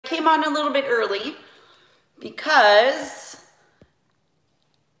came on a little bit early because,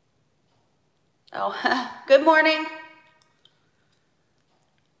 good morning.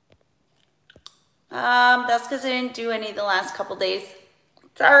 That's because I didn't do any the last couple days.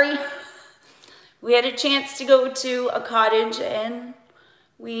 Sorry. We had a chance to go to a cottage and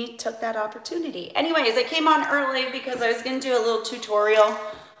we took that opportunity. Anyways, I came on early because I was going to do a little tutorial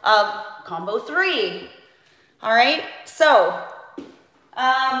of combo 3. All right, so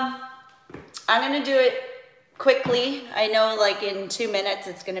I'm going to do it quickly. I know like in 2 minutes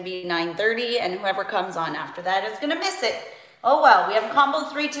it's going to be 9:30 and whoever comes on after that is going to miss it. Oh well, we have combo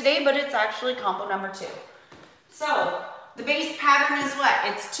 3 today, but it's actually combo number 2. So the base pattern is what?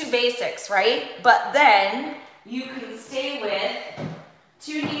 It's 2 basics, right? But then you can stay with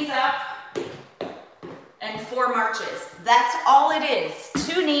 2 knees up and 4 marches. That's all it is.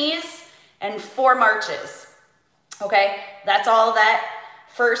 2 knees and 4 marches. Okay, that's all that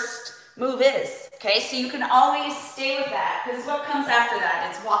first move is. Okay, so you can always stay with that because what comes after that?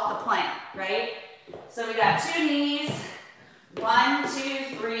 It's walk the plank, right? So we got 2 knees, 1,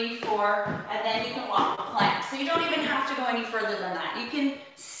 2, 3, 4, and then you can walk the plank. So you don't even have to go any further than that. You can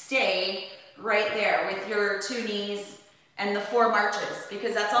stay right there with your 2 knees and the 4 marches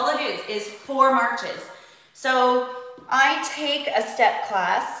because that's all it is 4 marches. So I take a step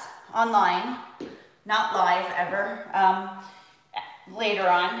class online, not live ever, later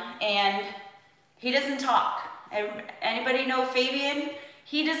on, and he doesn't talk. Anybody know Fabian?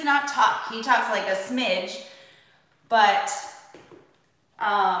 He does not talk. He talks like a smidge, but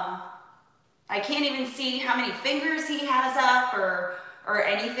I can't even see how many fingers he has up or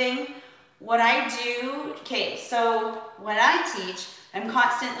anything. What I do, okay, so when I teach, I'm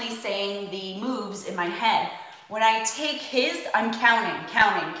constantly saying the moves in my head. When I take his, I'm counting.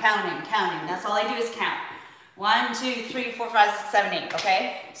 That's all I do is count. 1, 2, 3, 4, 5, 6, 7, 8,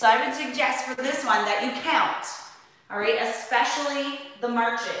 okay? So I would suggest for this one that you count, all right? Especially the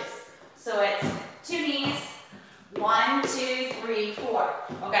marches. So it's 2 knees, 1, 2, 3, 4,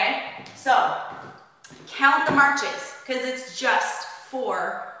 okay? So count the marches because it's just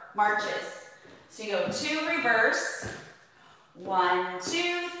 4 marches. So you go 2 reverse, 1,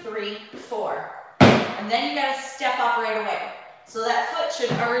 2, 3, 4. And then you gotta step up right away. So that foot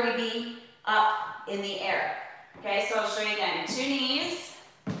should already be up in the air. Okay, so I'll show you again. 2 knees,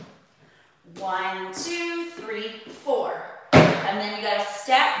 1, 2, 3, 4. And then you gotta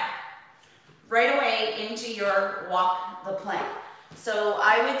step right away into your walk the plank. So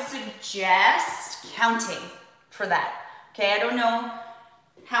I would suggest counting for that. Okay, I don't know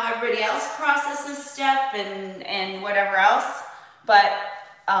how everybody else processes step and whatever else, but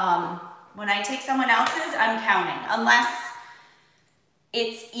when I take someone else's, I'm counting, unless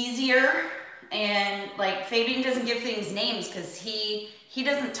it's easier and like Fabian doesn't give things names because he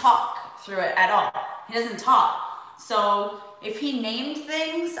doesn't talk through it at all. He doesn't talk. So if he named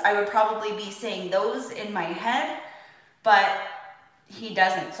things, I would probably be saying those in my head, but he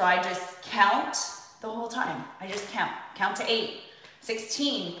doesn't. So I just count the whole time. I just count to 8,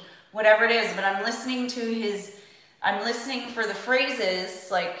 16, whatever it is, but I'm listening to I'm listening for the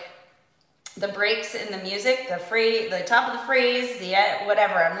phrases, like the breaks in the music, the top of the phrase, the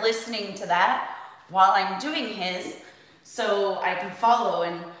whatever. I'm listening to that while I'm doing his so I can follow.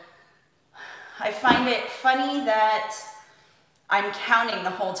 And I find it funny that I'm counting the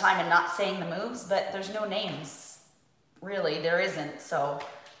whole time and not saying the moves, but there's no names. Really, there isn't. So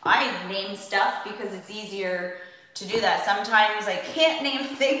I name stuff because it's easier to do that. Sometimes I can't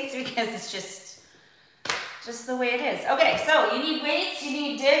name things because it's just the way it is. Okay, so you need weights, you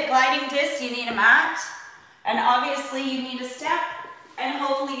need gliding discs, you need a mat, and obviously you need a step, and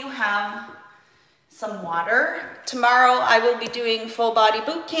hopefully you have some water. Tomorrow I will be doing full body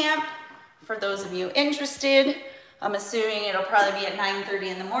boot camp for those of you interested. I'm assuming it'll probably be at 9:30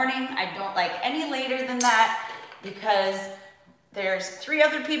 in the morning. I don't like any later than that because there's 3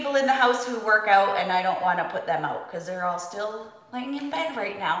 other people in the house who work out and I don't want to put them out because they're all still laying in bed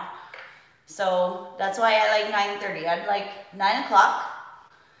right now. So that's why I like 9:30. I'd like 9 o'clock,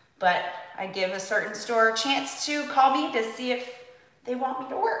 but I give a certain store a chance to call me to see if they want me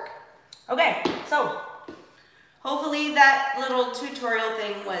to work. Okay, so hopefully that little tutorial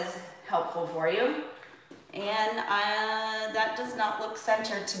thing was helpful for you. And that does not look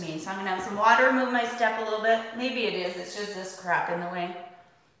centered to me. So I'm gonna have some water, move my step a little bit. Maybe it is, it's just this crap in the way.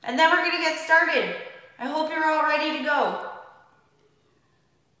 And then we're gonna get started. I hope you're all ready to go.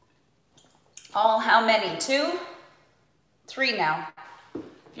 All how many? 2? 3 now.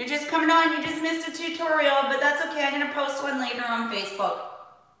 If you're just coming on, you just missed a tutorial, but that's okay. I'm gonna post one later on Facebook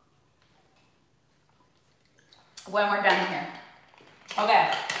when we're done here.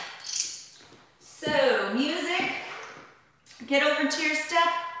 Okay. Get over to your step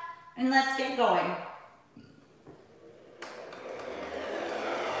and let's get going.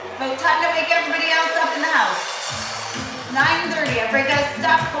 About time to wake everybody else up in the house. 9:30, everybody gotta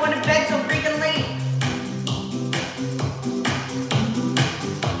stop going to bed so freaking late.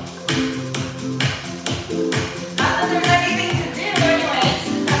 Not that there's anything to do anyways.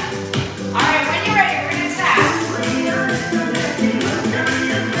 All right, when you're ready, we're gonna tap.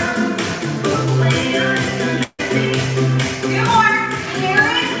 2 more, hear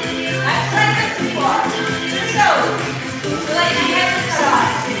it? I've played this before. Here we go. So like my head is cut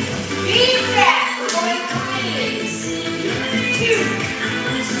off. V-step, we're going 3, 2,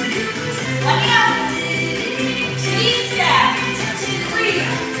 1 out. V-step, 3,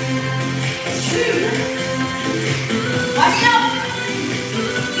 2, 1 out.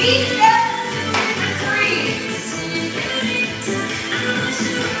 V-step, 3,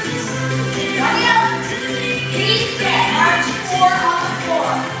 1 out. V-step, march 4 on the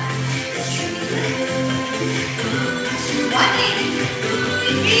floor. 1 in.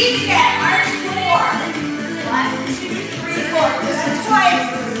 V-step, march 4. 1, 2, 3, 4. Do that twice.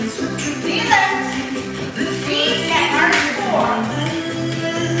 Knee lift. V-step, march 4.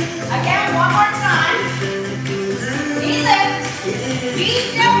 Again, one more time. Knee lift.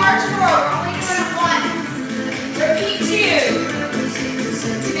 V-step, march 4. We're only doing it once. Repeat 2.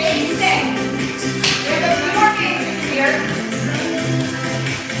 Basic. There's a few more basics here.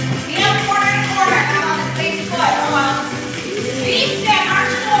 Knee up corner to corner. I'm on the same foot. Oh well. V-step,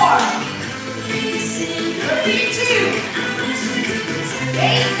 march 4. Repeat 2.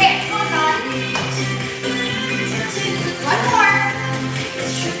 Basic. Hold on. 1 more.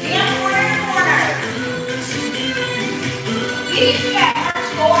 Knee up corner to corner. V-step, march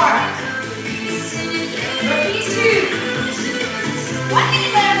 4. Repeat 2. 1 knee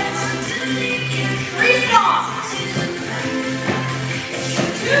lift. 3 stomps.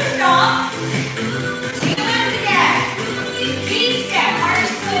 2 stomps. Knee lift again. V-step,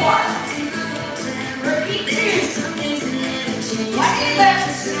 march 4. Repeat 2. 1 knee lift.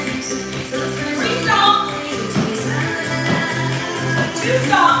 3 stomps. 2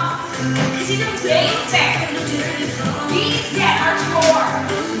 stomps. Basic. V-step, march 4.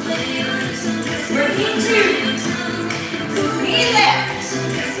 Repeat 2. Knee lift.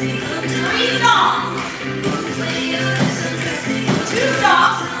 3 stomps. 2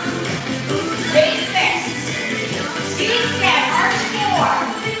 stomps. Basic. V-step, march 4.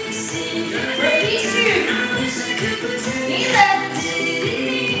 Repeat 2. Knee lift.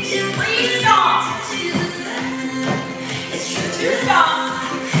 3 stomps. 2 stomps.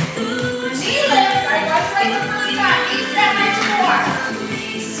 Knee lift. Alright, let's like the first time. V-step, march 4.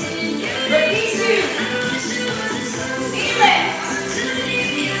 Repeat 2. Knee lift.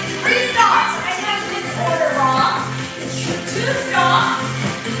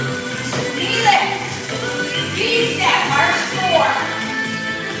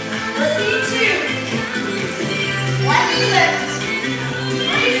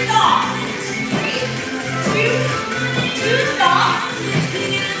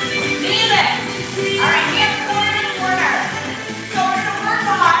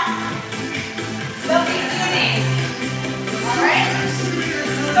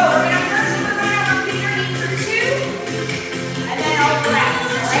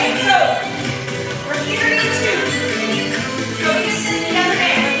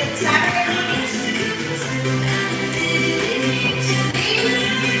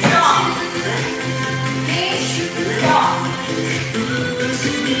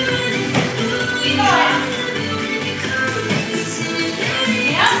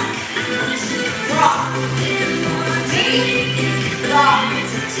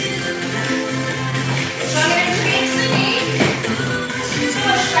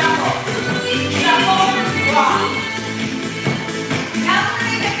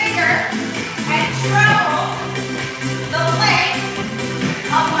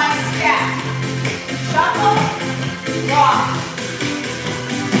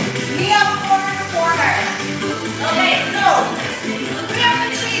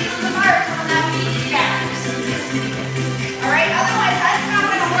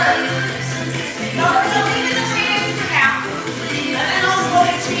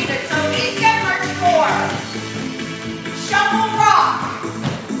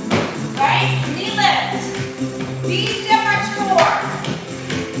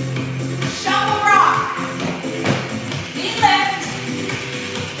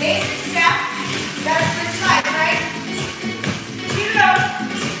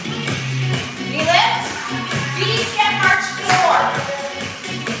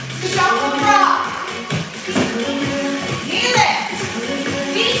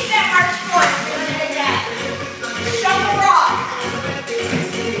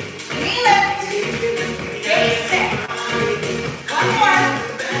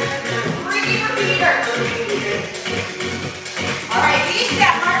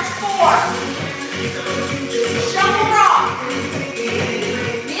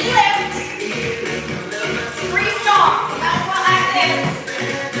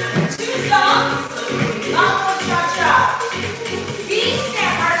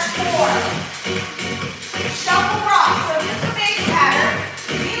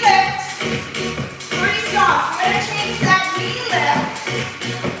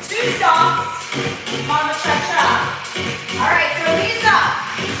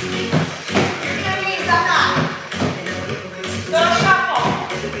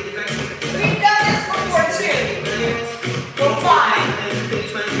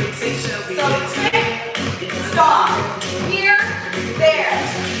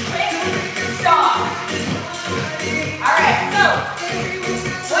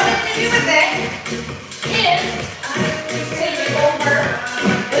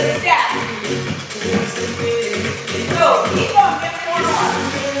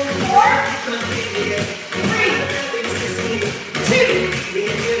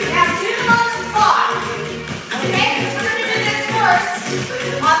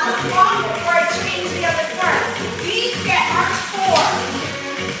 On the spot before I change the other part. These get march 4.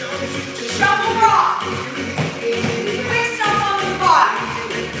 Shuffle rock. Quick stomp on the spot.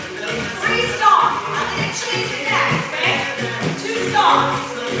 3 stomps. I'm going to change it next, okay? 2 stomps.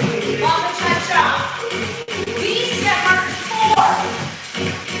 Mama cha-cha. These get march 4.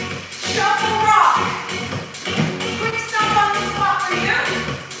 Shuffle rock. Quick stomp on the spot for you.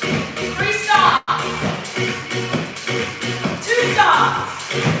 3 stomps. 2 stomps.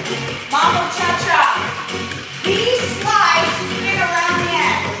 Mambo cha-cha. These slides spin around the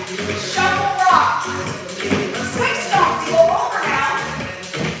end. Shuffle rock. Quick stomp. Go over now.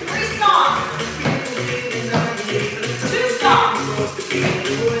 3 stomps. 2 stomps.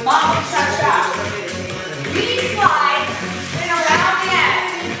 Mambo cha-cha. These slides spin around the end.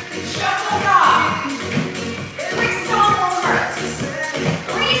 Shuffle rock. Quick stomp over.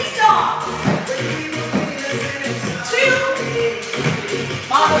 3 stomps. 2.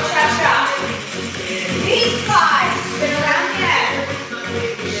 Mambo cha-cha. These slides spin around the end.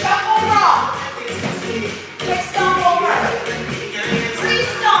 Shuffle rock. Quick stomp over. 3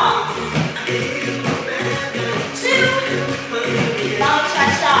 stomps. 2. Mambo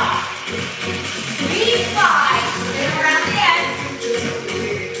cha-cha. These slides spin around the end.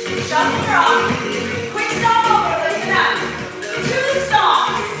 Shuffle rock. Quick stomp over. Listen up. 2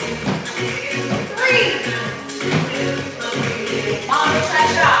 stomps. 3. Mambo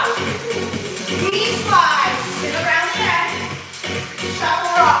cha-cha. These slides spin around the end.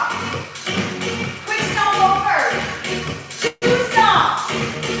 Shuffle rock. Quick stomp over. 2 stomps.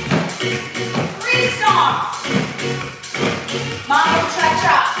 3 stomps. Mambo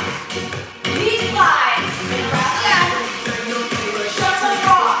cha-cha. These slides spin around the end. Shuffle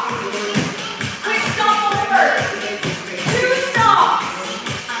rock. Quick stomp over. 2 stomps.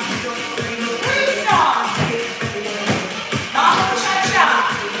 3 stomps. Mambo cha-cha.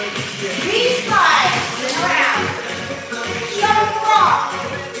 These slides spin around. Shuffle rock.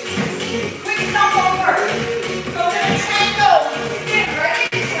 Quick stomp over. So we're going to tango. Spin right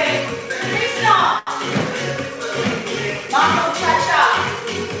into it. 3 stomps. Mambo cha-cha.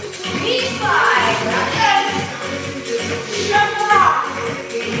 These slides around the end. Shuffle rock.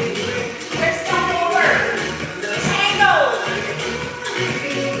 Quick stomp over. Tango.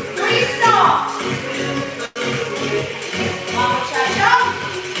 3 stomps. Mambo cha-cha.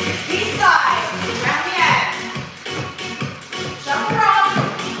 These slides around the end. Shuffle rock.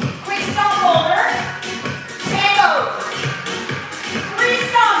 Quick stomp over. Tango. 3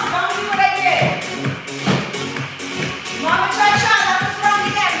 stomps. Don't do what I did. Mambo cha-cha. That was wrong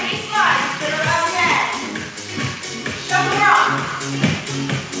again. These slides spin around the end. Shuffle rock.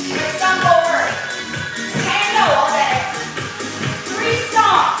 Quick stomp over. Tango all day. 3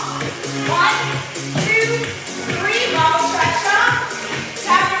 stomps. 1, 2, 3. Mambo cha-cha.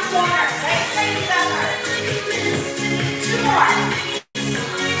 Tap your corner. Right side center. 2 more.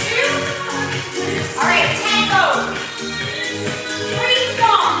 2. All right, tango. 3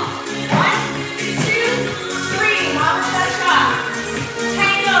 stomps. 1, 2, 3. Mambo cha-cha.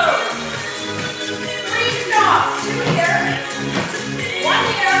 Tango. 3 stomps. 2 here. 1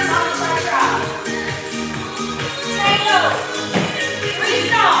 here. Mambo cha-cha. Tango. 3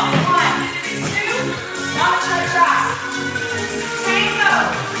 stomps. 1, 2. Mambo cha-cha. Tango.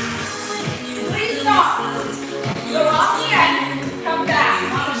 3 stomps. Go off the end. Come back.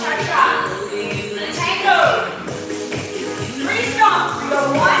 Mambo cha-cha. Tango. 3 stomps. We go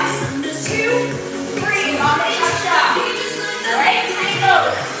 1, 2, 3. Mambo cha-cha. All right, tango.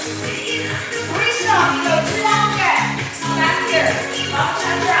 3 stomps. We go 2 off again. Back here. Mambo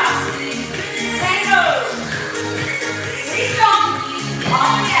cha-cha. Tango. 3 stomps.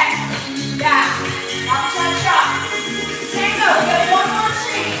 Off again. Back. Mambo cha-cha. Tango. We got 1 more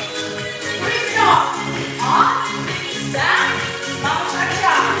change. 3 stomps. Off. Back. Mambo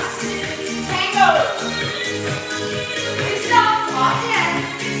cha-cha. Tango. 3 stomps. Off again.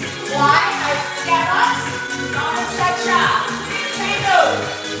 Wide. Step up. Mambo cha-cha. Tango.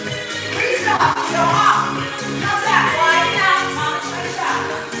 3 stomps. Go off. Come back. Wide now. Mambo cha-cha.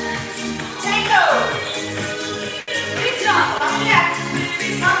 Tango. 3 stomps. Off again.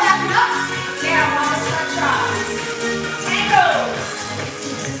 Come back up. Down. Mambo cha-cha. Tango.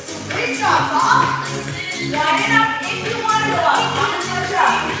 3 stomps. Off. Widen up if you want to go up. Mambo cha-cha.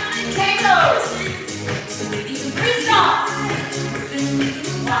 Tango. 3 stomps.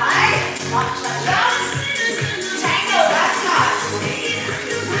 Wide. Mambo cha-cha. Tango. Last time.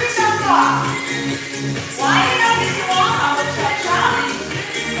 3 stomps off. Widen up if you want. Mambo cha-cha.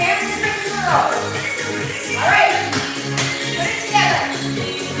 Hamstring curls. All right. Put it together.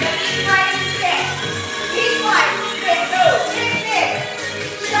 Get these right and spin. These slides spin. Go. Kick, kick.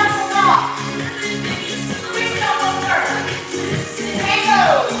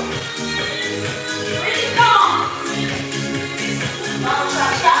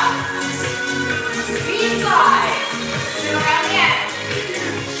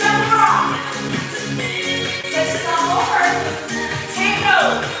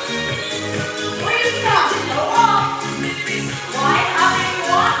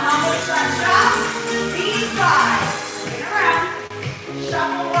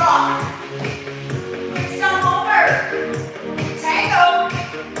 rock. Quick stomp over. Tango.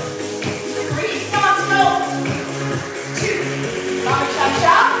 3 stomps, go. 2. Bumper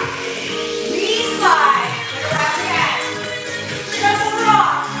cha-cha. V-slide. Get around again. Shuffle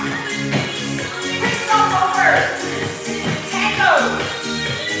rock. Quick stomp over. Tango.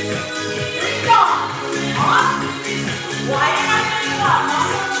 3 stomps. Off. Widen up and go up.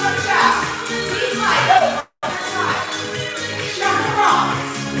 Muscle cha-cha. V-slide, go. Shuffle rock.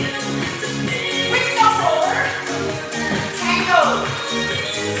 Quick stomp over. Tango.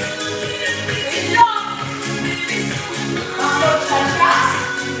 3 stomps. Muscle cha-cha.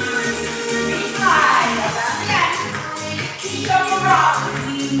 V-slide. Around again. Shuffle rock.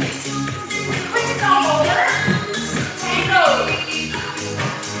 Quick stomp over. Tango.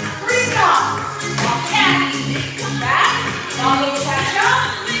 3 stomps. Off again. Back. Muscle cha-cha.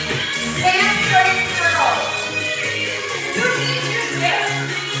 Stand straight turtles. You need your dip.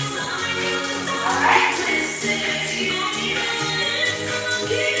 Alright?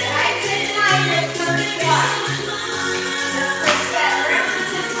 And I did time this first one. This first set. Rest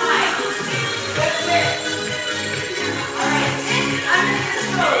of time. Just this. Alright, sit under this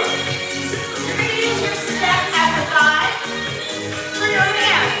pose. You're going to use your step as a guide for your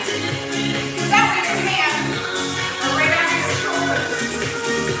hands. Because that way your hands are right on your shoulders.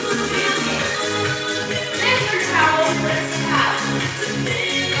 Mr. Towels, wrist tap.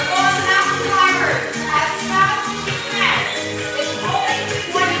 We're going half climbers as fast as you can. It's only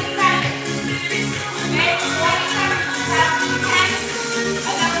 20 seconds. Okay, 20 seconds as fast as you can.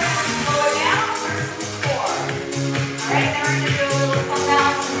 And then we're going to slow it down for some 4. Alright, then we're going to do a little something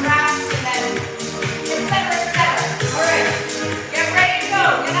else and rest and then etc. Alright, get ready to go.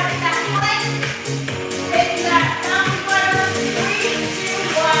 Get up to that plank. Hit that mountain climbers. 3,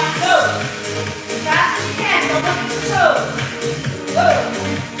 2, 1, go. As fast as you can. Don't look at your toes. Go.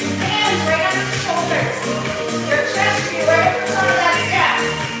 Hands right under the shoulders. Your chest should be right over front of that step.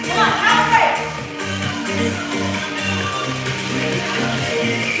 Come on, halfway.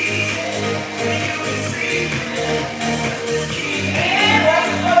 And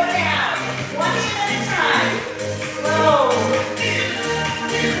let's slow down. 1 step at a time. Slow.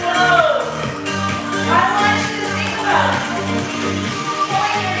 Slow. I want you to think about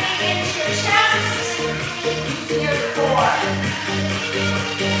pulling your knee into your chest, using your core.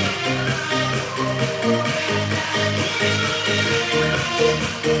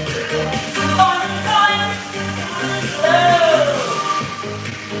 Keep going, keep going. Slow.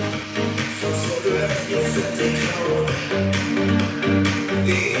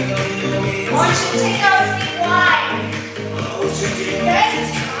 I want you to take those feet wide. Okay?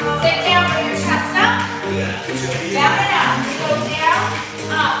 Sit down with your chest up. Down and out. Go down,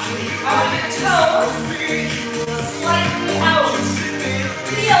 up. I want your toes slightly out.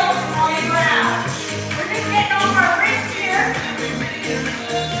 Heels on the ground. We're just getting off our wrists here.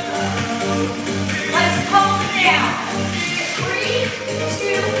 Let's pulse it down. 3,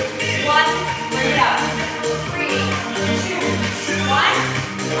 2, 1. Bring it up. 3, 2, 1.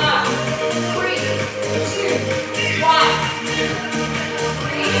 Up. 3, 2, 1.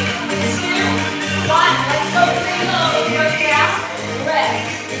 3, 2, 1. Let's go single. Go down. Lift.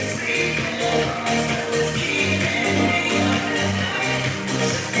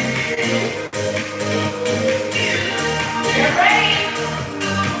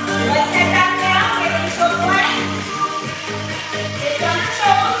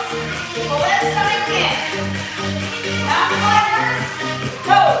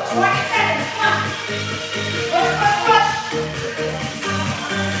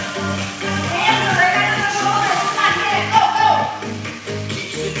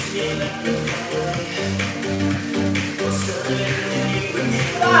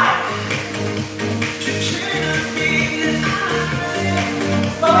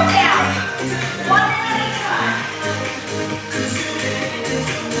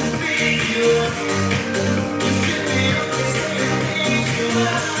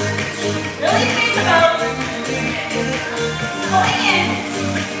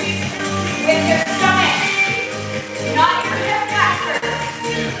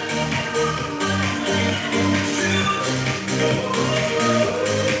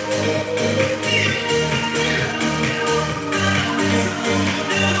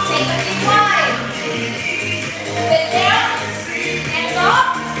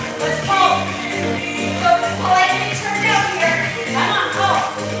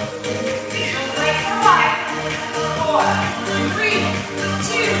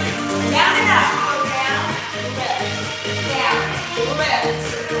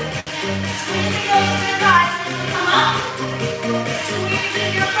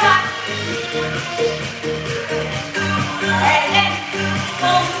 Alright, again.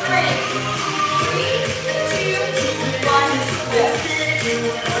 Full sprint. 3, 2, 1, lift.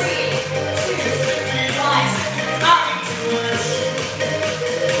 3, 2, 1, up.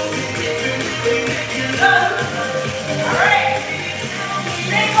 Go. Alright.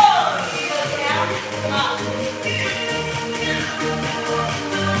 Single. Go down, up.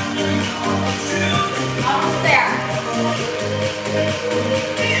 Almost there.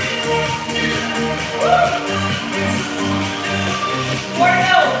 Woo.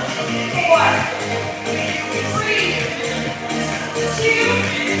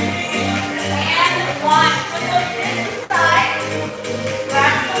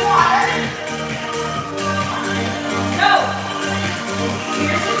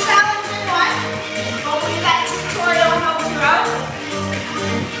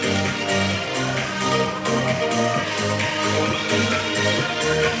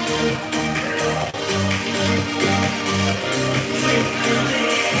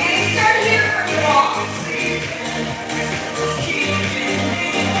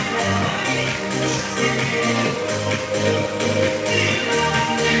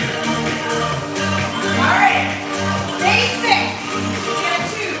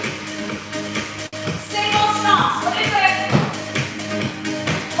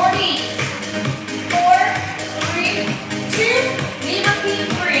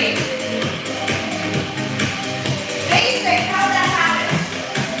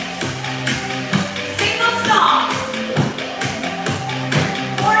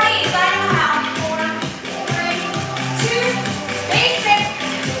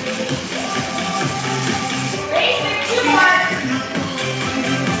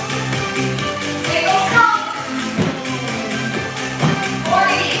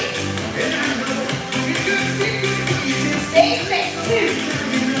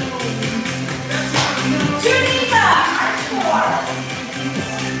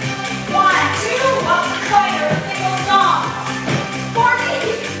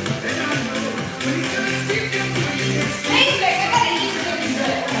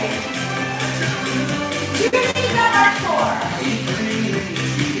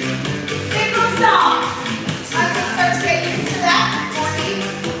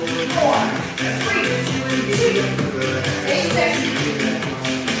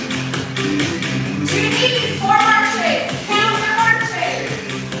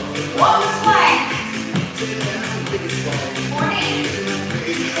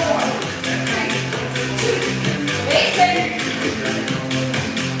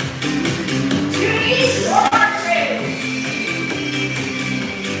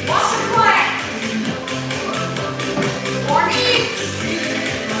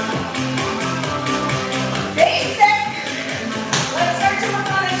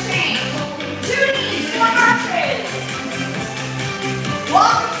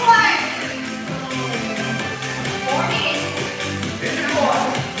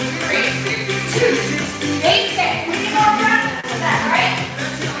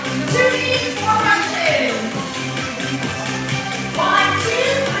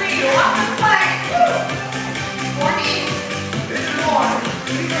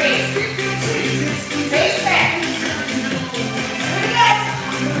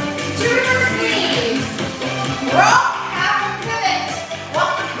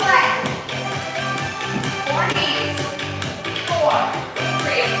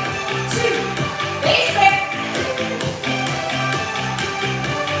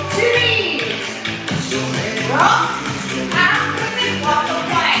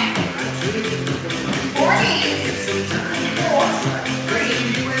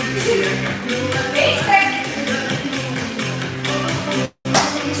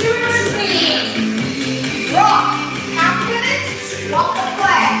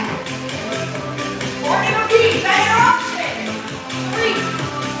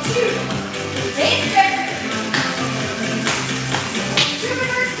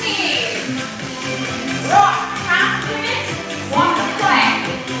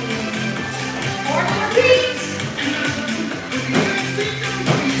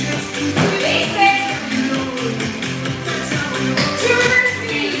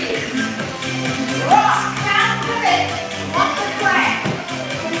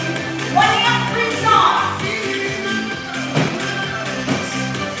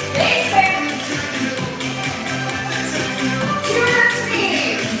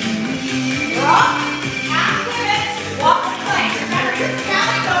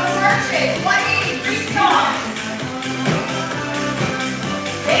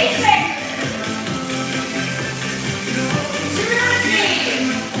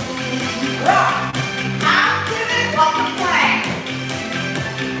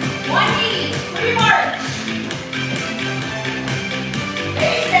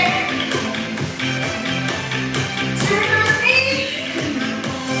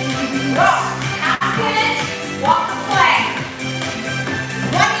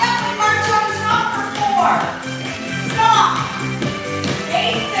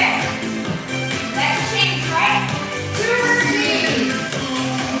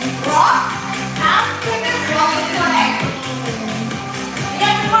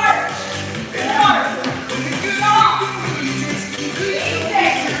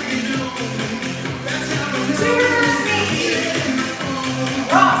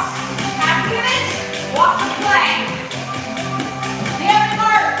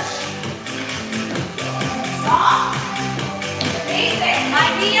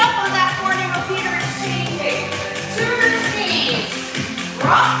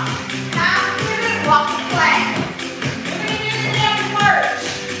 half pivot, walk the plank. We're going to do the next march.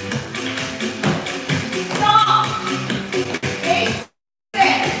 Stomp. Base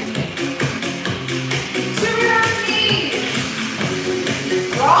sit. 2 reverse knees.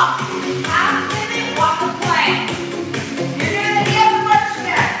 Rock, half pivot, walk the plank. You're doing the other march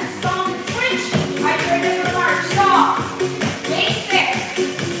next. Stomp and switch. I do a different march. Stomp. Base sit.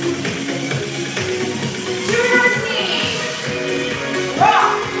 2 reverse knees.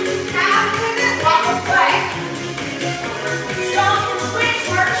 Rock, half pivot, walk the plank. Stomp and switch,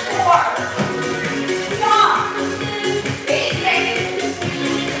 march 4. Stomp. Basic.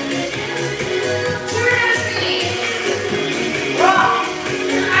 2 reverse knees. Rock.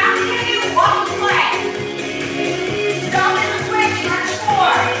 Half pivot, walk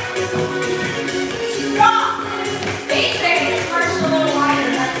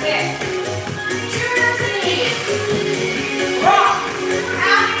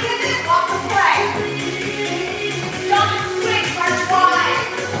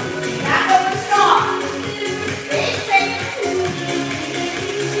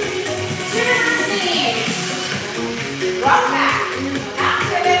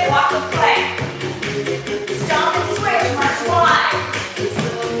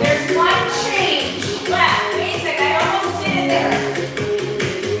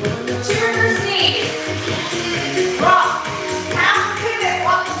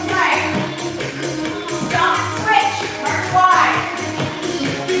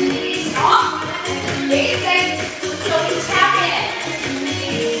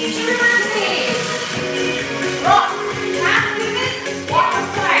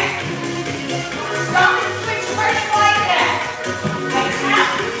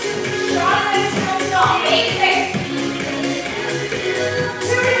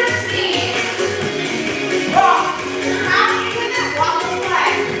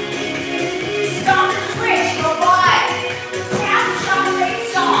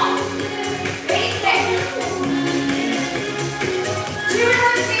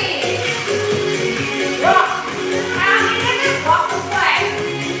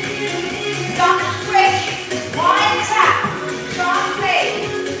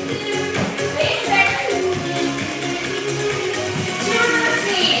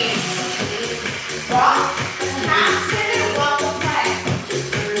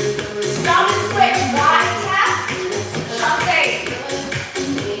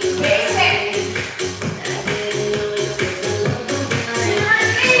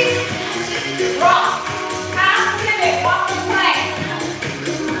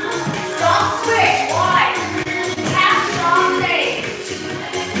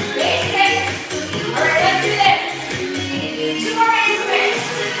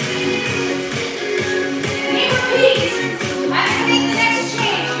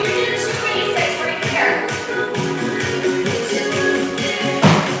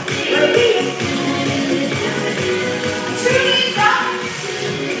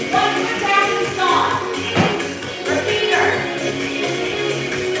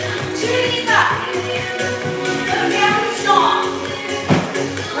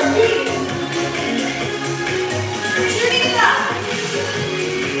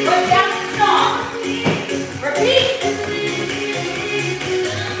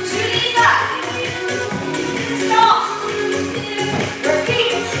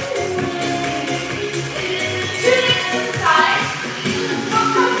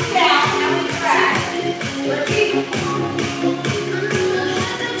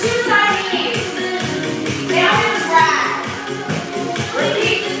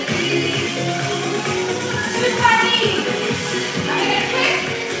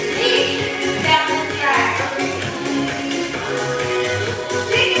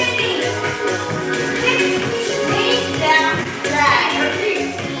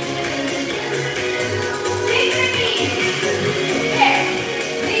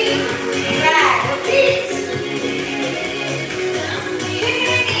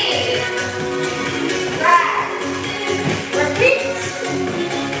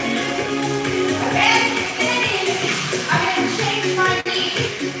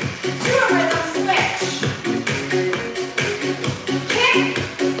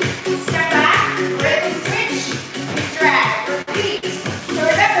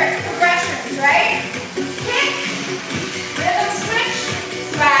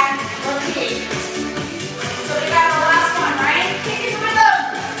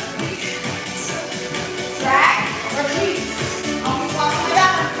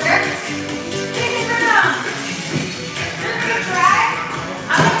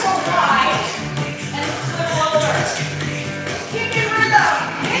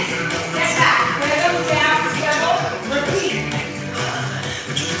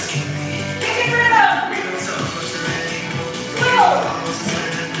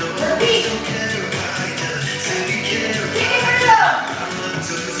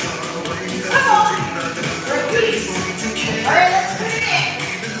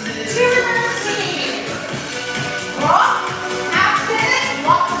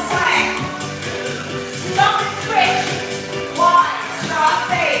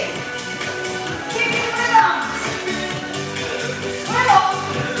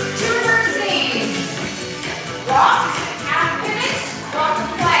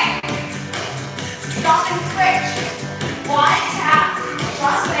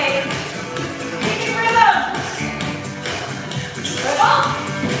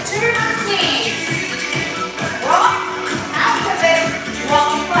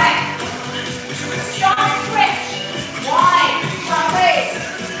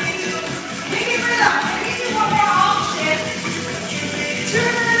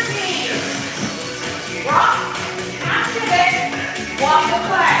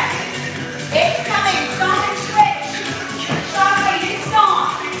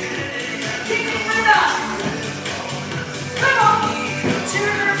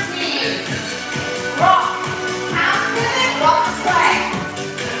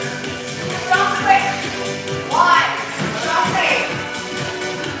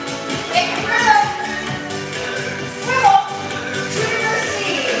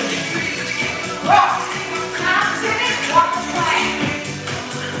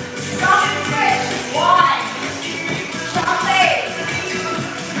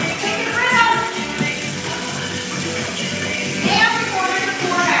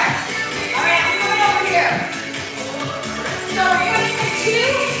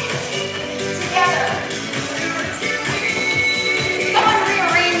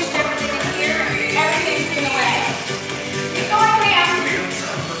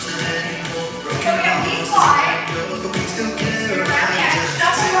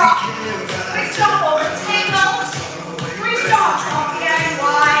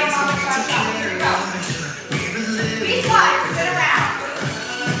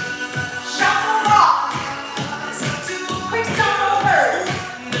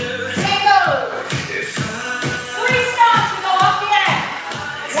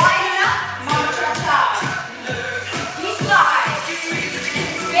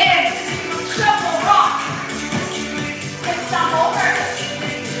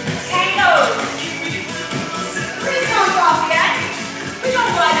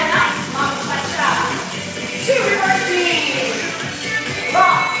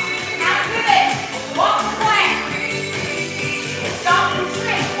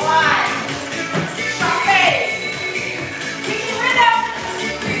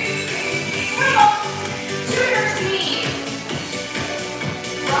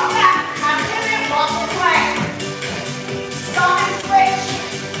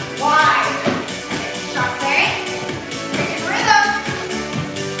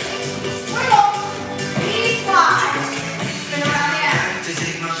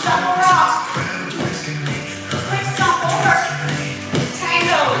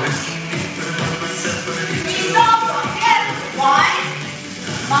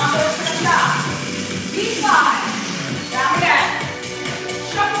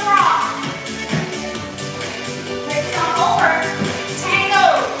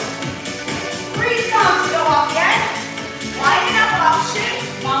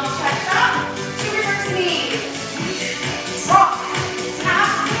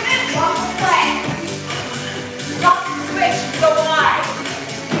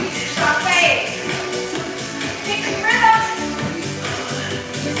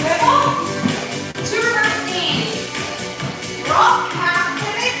Swivel. Two reverse knees. Rock, half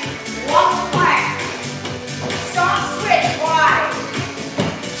pivot, walk plank. Stop, switch, wide.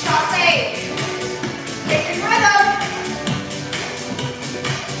 Chasse. Get in rhythm.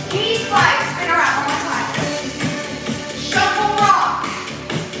 Knee slide, spin around one more time. Shuffle rock.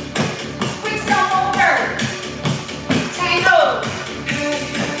 Quick stomp over. Tango.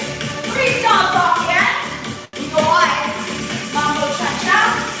 Three stomps off again. Go wide. Mambo cha-cha.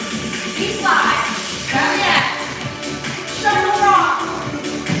 Knee slide. Down again. Shuffle rock.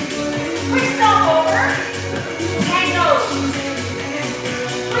 Quick stomp over. Tango.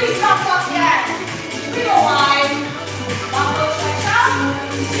 Three stomps off again. We go wide. Mambo cha-cha.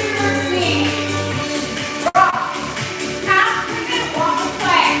 Two reverse knees. Rock. Half pivot, walk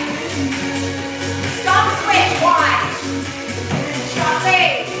plank. Stomp switch wide. Chasse.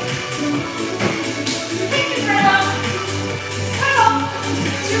 Pick your rhythm. Swivel.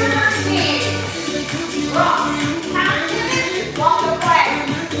 Two reverse knees. Rock. Half pivot, walk plank.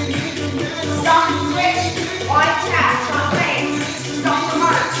 Stomp switch. Wide tap. Chasse. Stomp the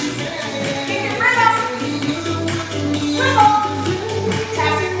march. Pick your rhythm. Swivel.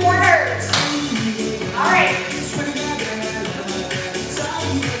 Tap your corners. All right.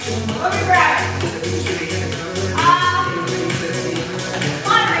 Let me grab it.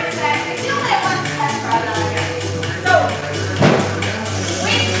 Moderate set. It's the only one set for us. So,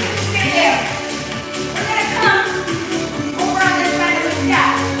 weights can stay there. We're going to come over on this side of the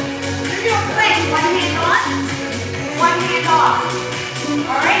step. We're going to plank. One hand on, one hand off.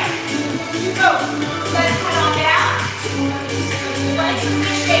 All right? So, let's head on down. Legs in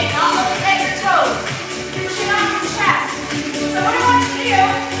the shape, not looking at your toes. Chin on your chest. So what I want you to do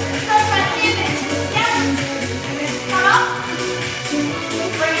is press that hand into the step. Come up.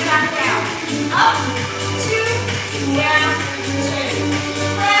 Bring it back down. Up. Two. Down. Two.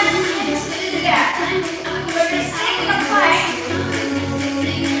 Press into the step. So you're going to stay in the plank.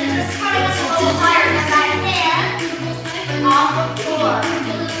 Just coming up a little higher than that hand. Off the floor.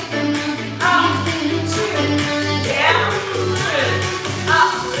 Up. Two. Down. Two.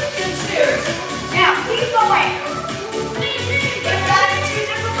 Up. Two.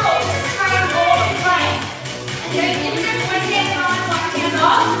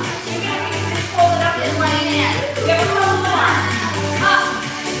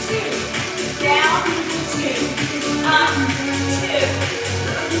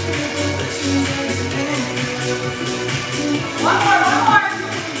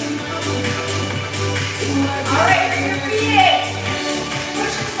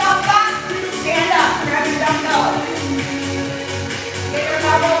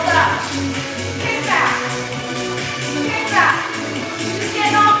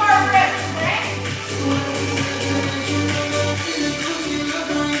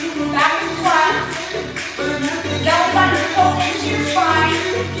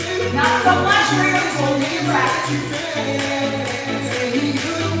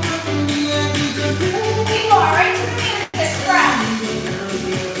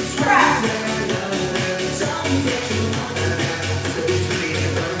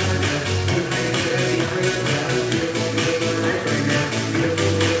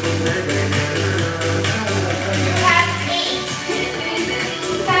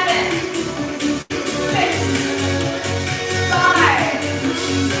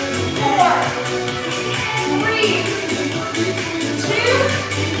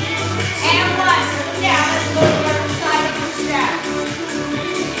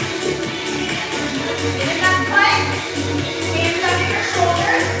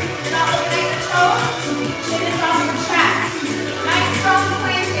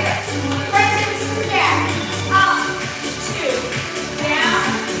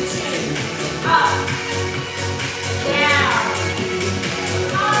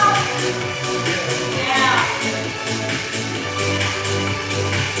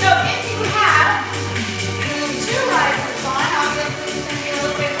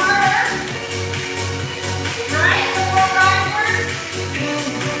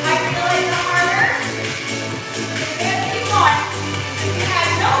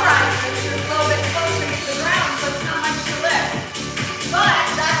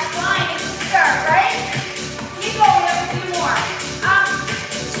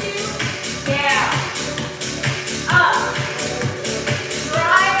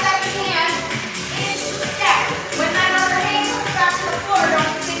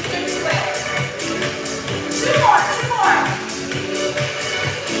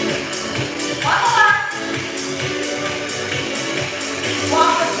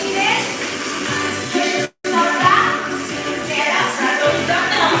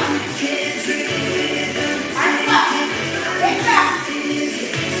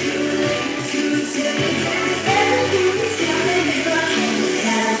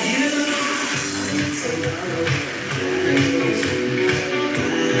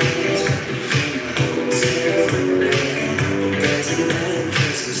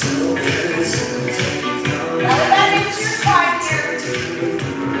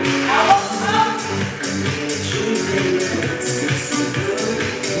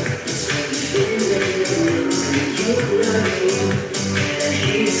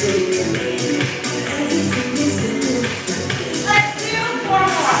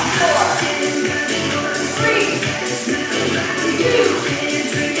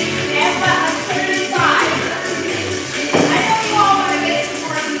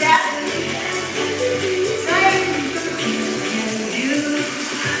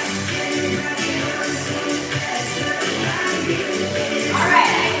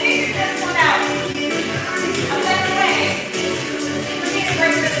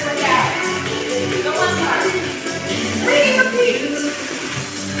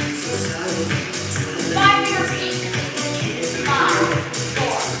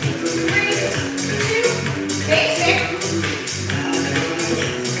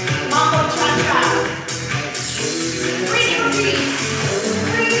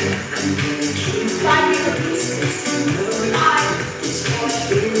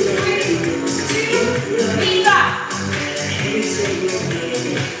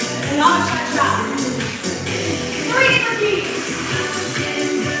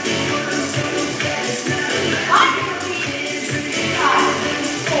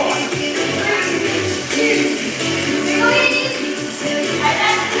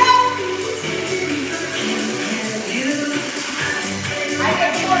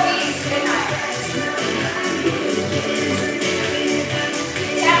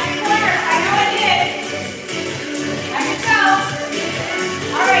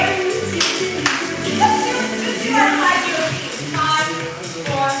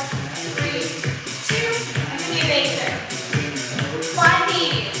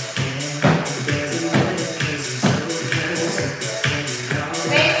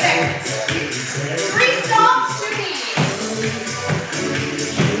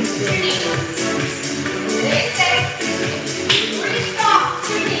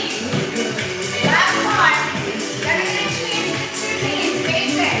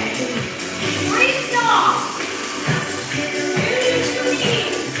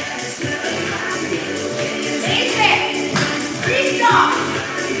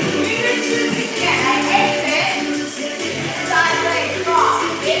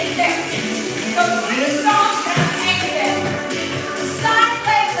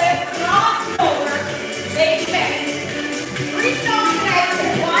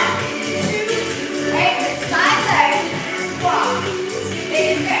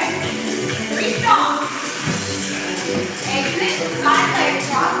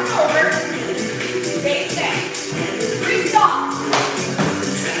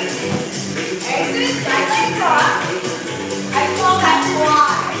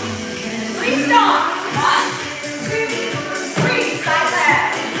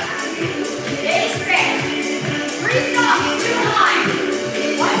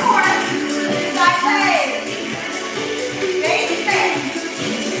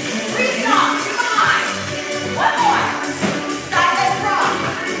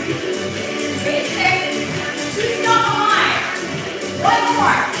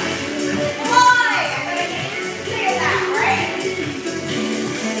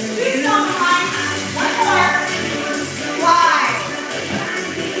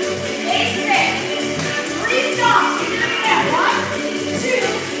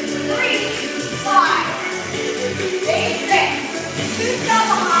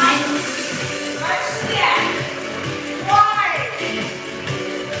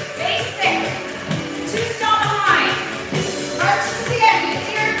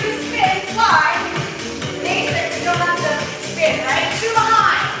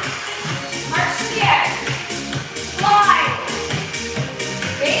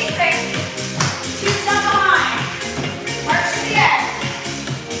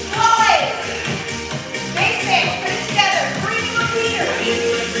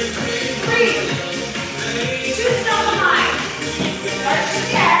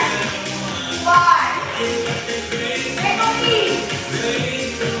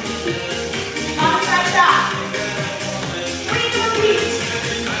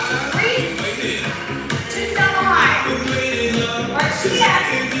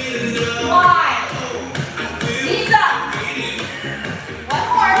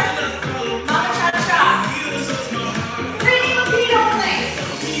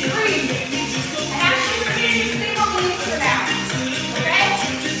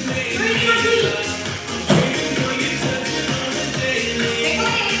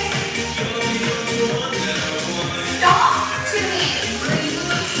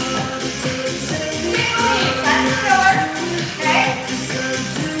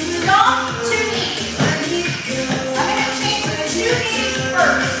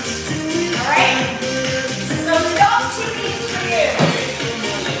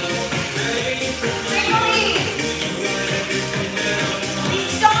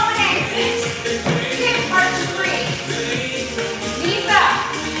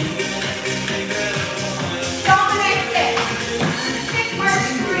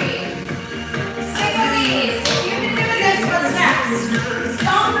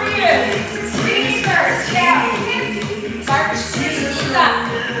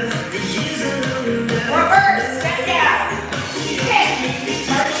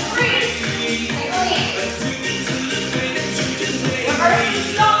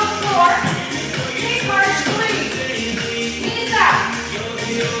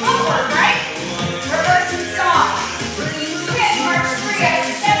 Footwork, right? Reverse and stop. Hit, march 3. I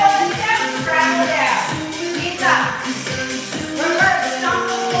step on the steps, scramble down. Knees up. Reverse, stomp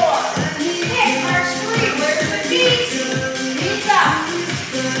the floor. Hit, march 3. Where's the feet? Knees up.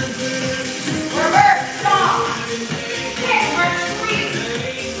 Reverse, stomp. Hit, march 3.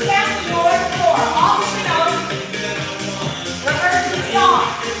 Step, lower floor. Optional. Reverse and stomp.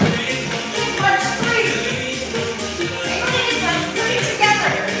 Hit, march 3. Same thing, let's put it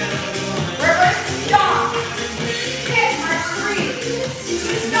together. Reverse and stomp. Hit, march 3.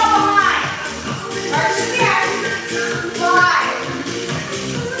 2 step behind. March again. 5.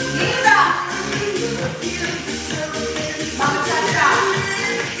 Knees up. Mama cha-cha.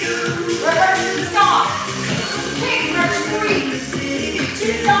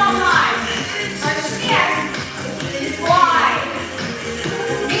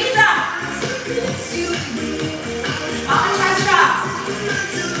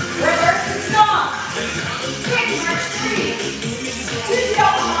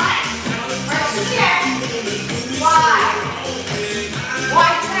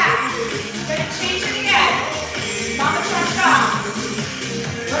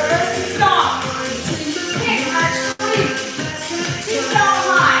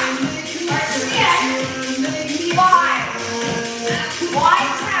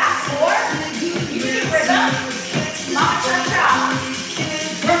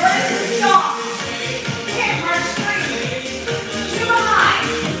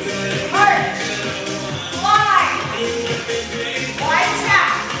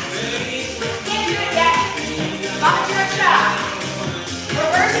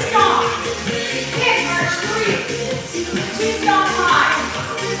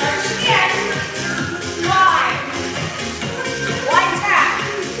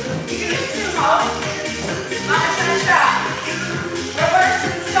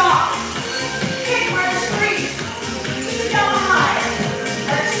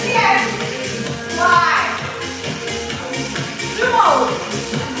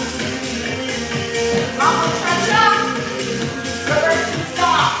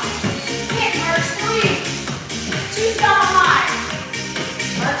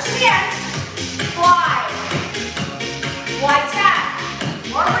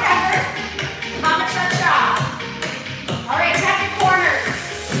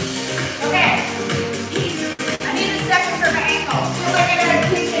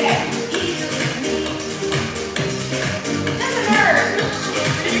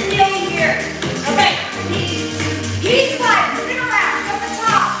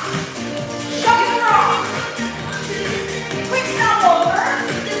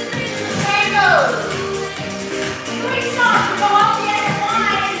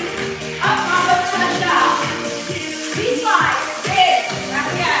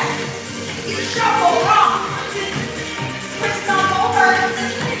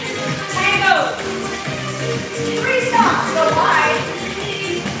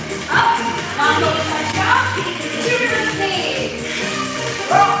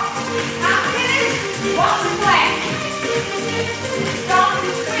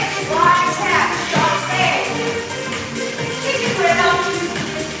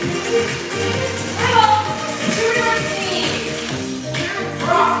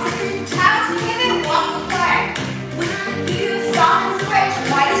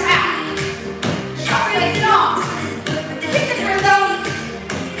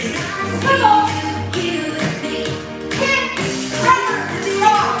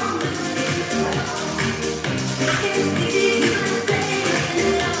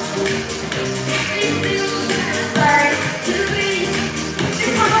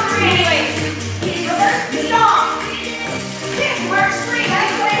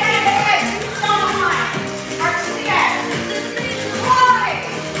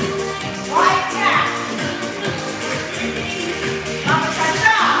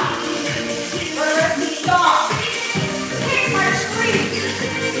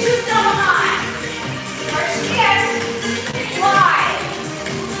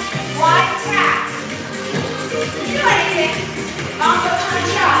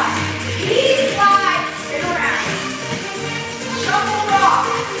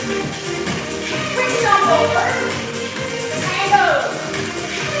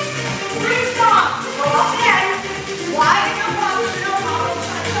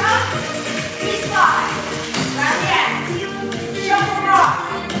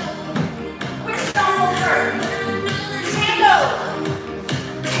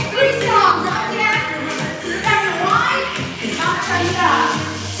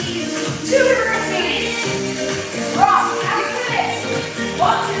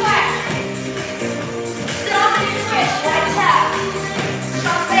 Walk to left. Stop and switch, right tap.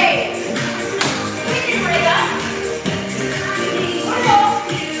 Chassé. Pick your leg up. Wiggle.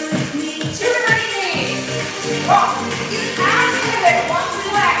 To reverse knees. Walk. Add to it, walk to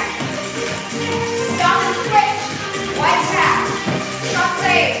left. Stop and switch, right tap.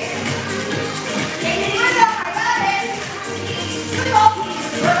 Chassé. Take it wiggle, I got it. Wiggle.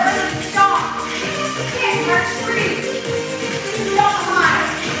 Reverse, stop. Hit, march free. Stop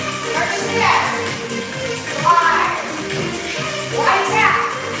high.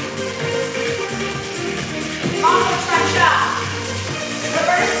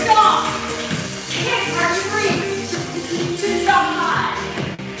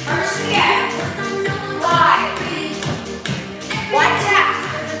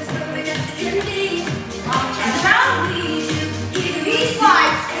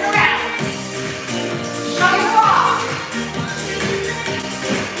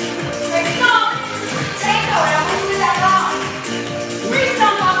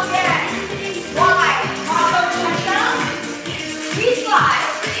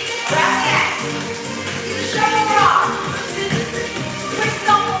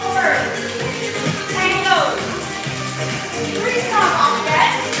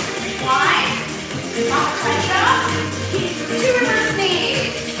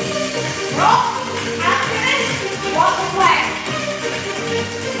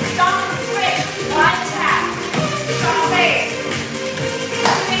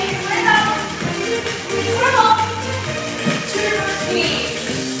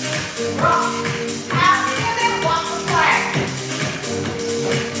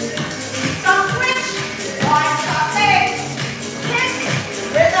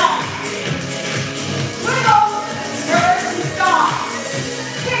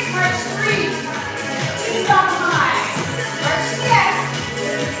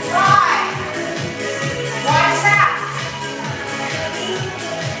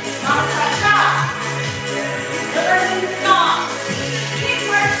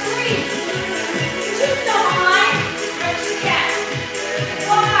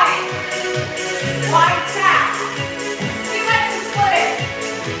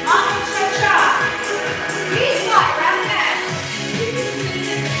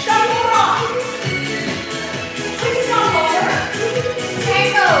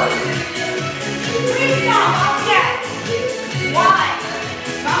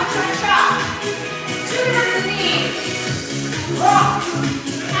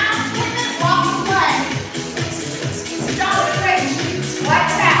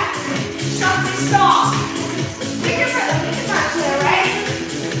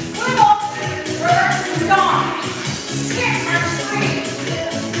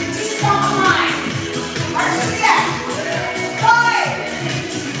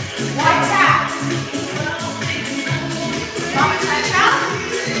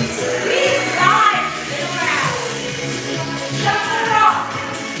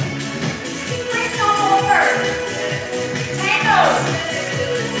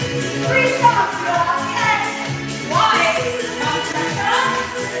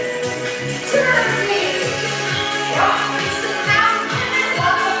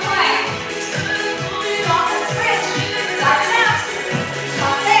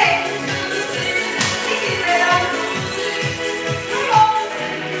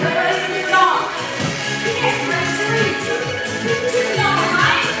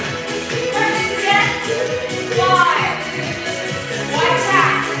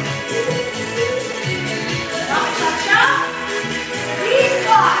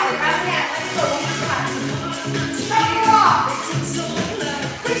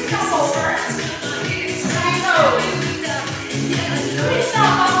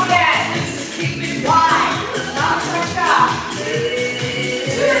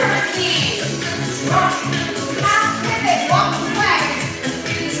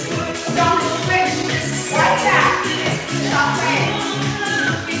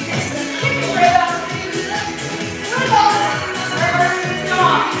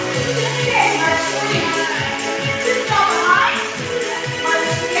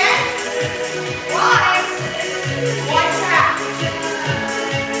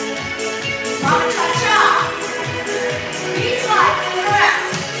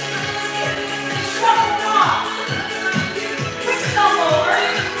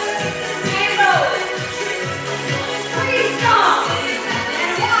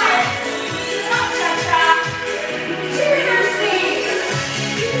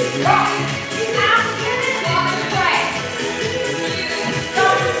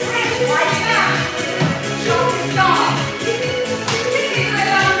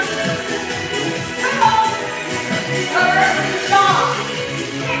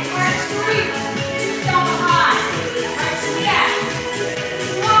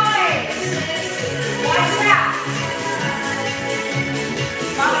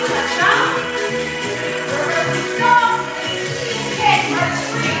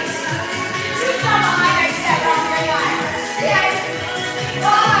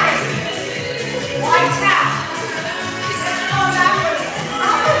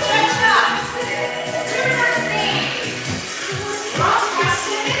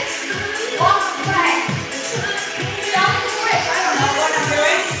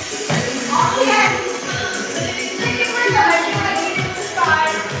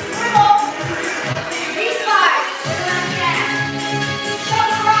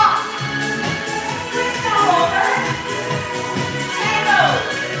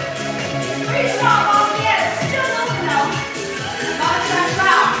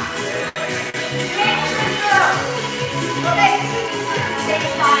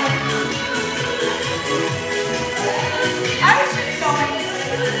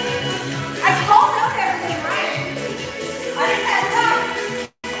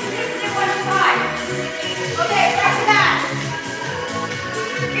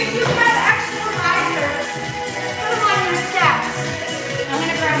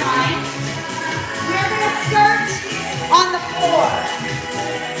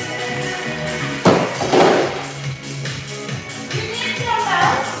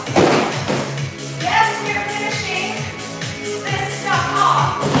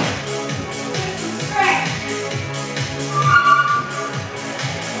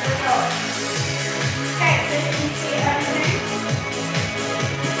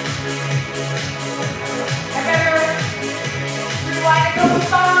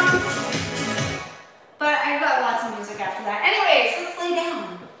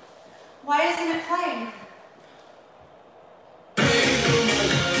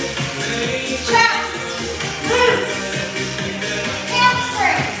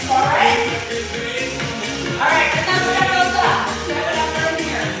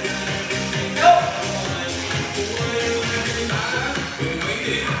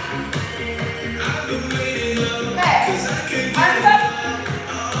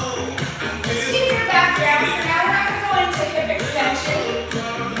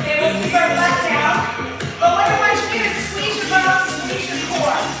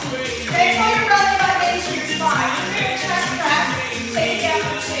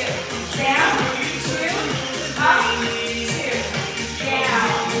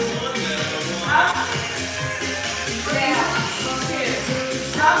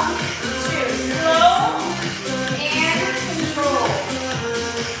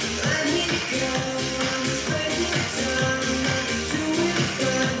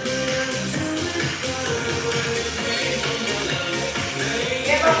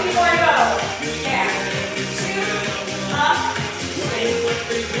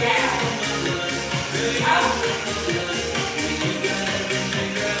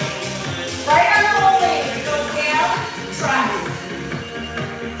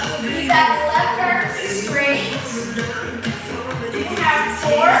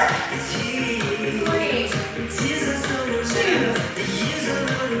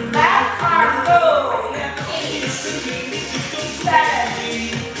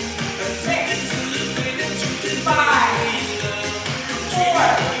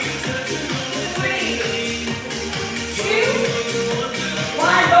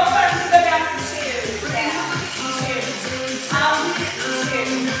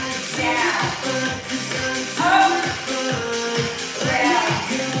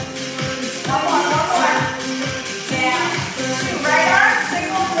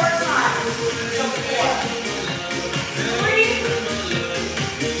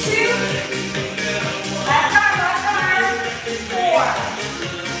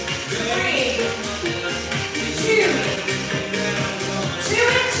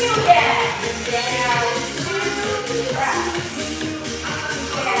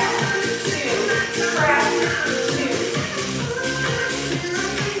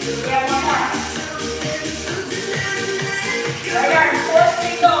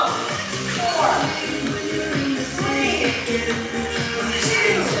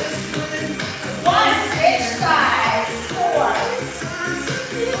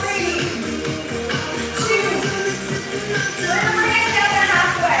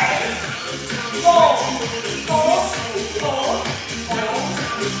 Fold.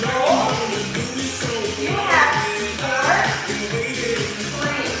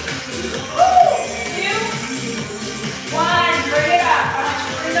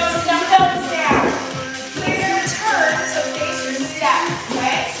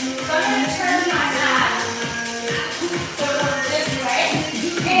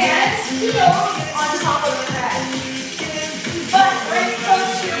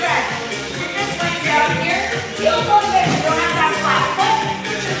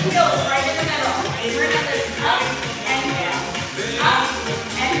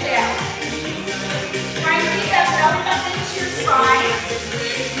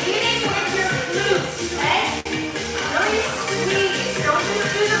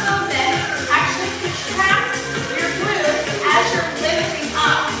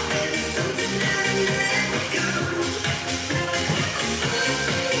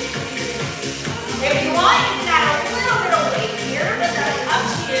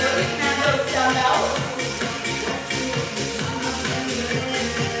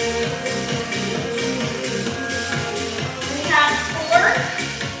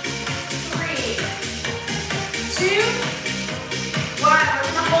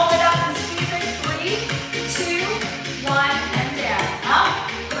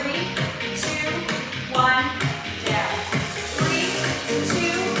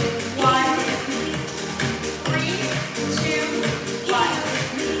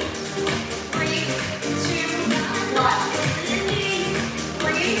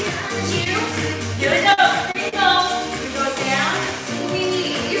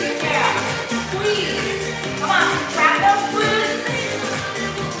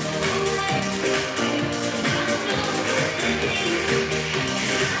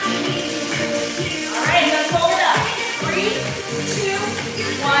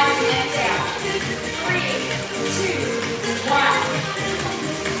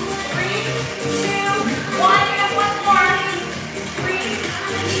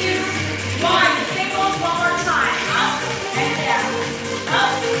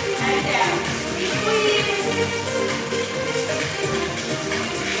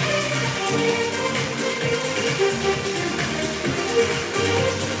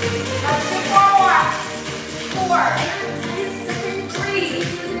 3,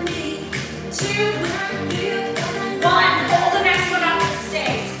 2, 1. Hold the next one up and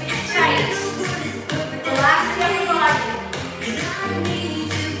stay. Squeeze tight. Relax the upper body.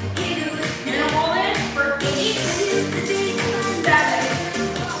 You're gonna hold it for 8, 7,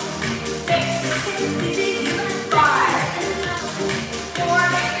 6, 5, 4,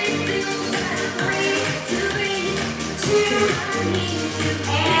 3, 2,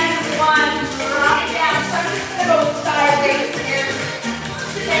 and 1. Drop it down. So I'm just gonna go sideways here.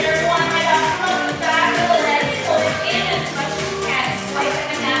 Take everyone right up from the back of the leg. Pull it in as much as you can. Swipe it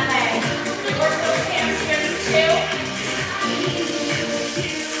in that leg. Work those hamstrings too.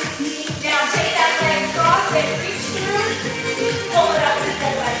 Now take that leg, cross it, reach through, pull it up and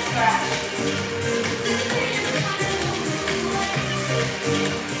full leg stretch.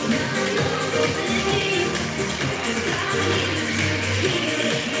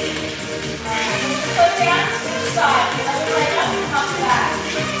 Put down, switch side. Other leg up and come back.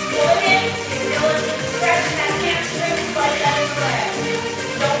 Pull it in, feel it stretch that hamstring, swipe that leg.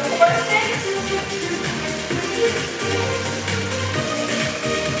 Don't force it.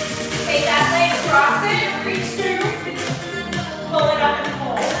 Take that leg, cross it, reach through, pull it up and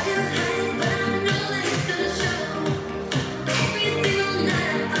hold.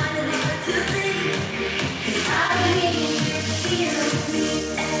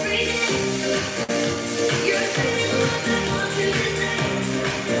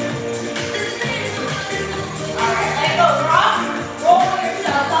 Alright, let go, drop, roll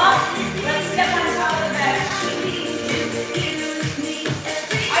yourself up, let's step on top of the bench.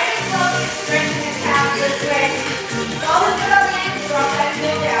 I just love stretching the calves this way. All of it on the end, drop that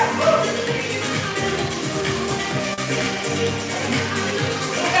heel down.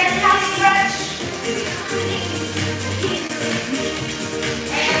 We're going to calf stretch.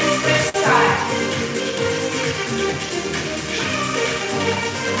 And switch sides.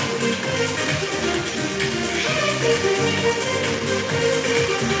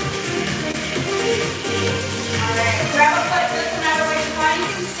 Alright, grab a foot, doesn't matter which one. You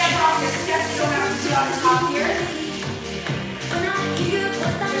can step off your steps, you don't have to be on top here.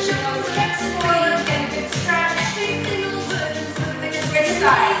 Push your nose steps forward, get a good stretch. Switch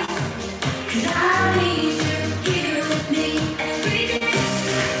sides.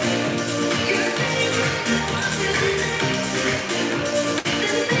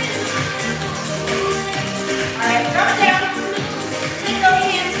 Alright, drop it down. Take those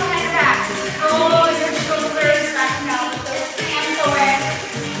hands behind your back. Roll your shoulders back now with those hands away.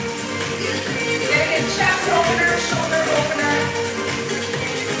 Get a good chest opener, shoulder opener.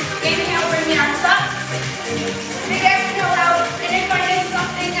 Inhale, bring the arms up. Big exhale out. And if I miss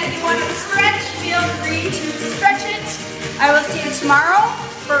something that you want to stretch, feel free to stretch it. I will see you tomorrow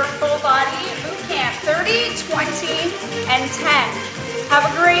for full body boot camp 30, 20, and 10. Have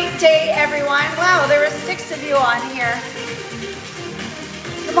a great day, everyone. Wow, there were 6 of you on here.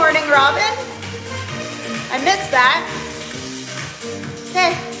 Good morning, Robin. I missed that.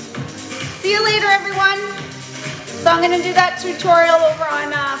 Okay. See you later, everyone. So I'm going to do that tutorial over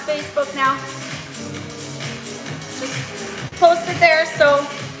on Facebook now. Just post it there so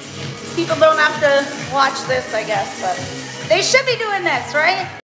people don't have to watch this, I guess. But they should be doing this, right?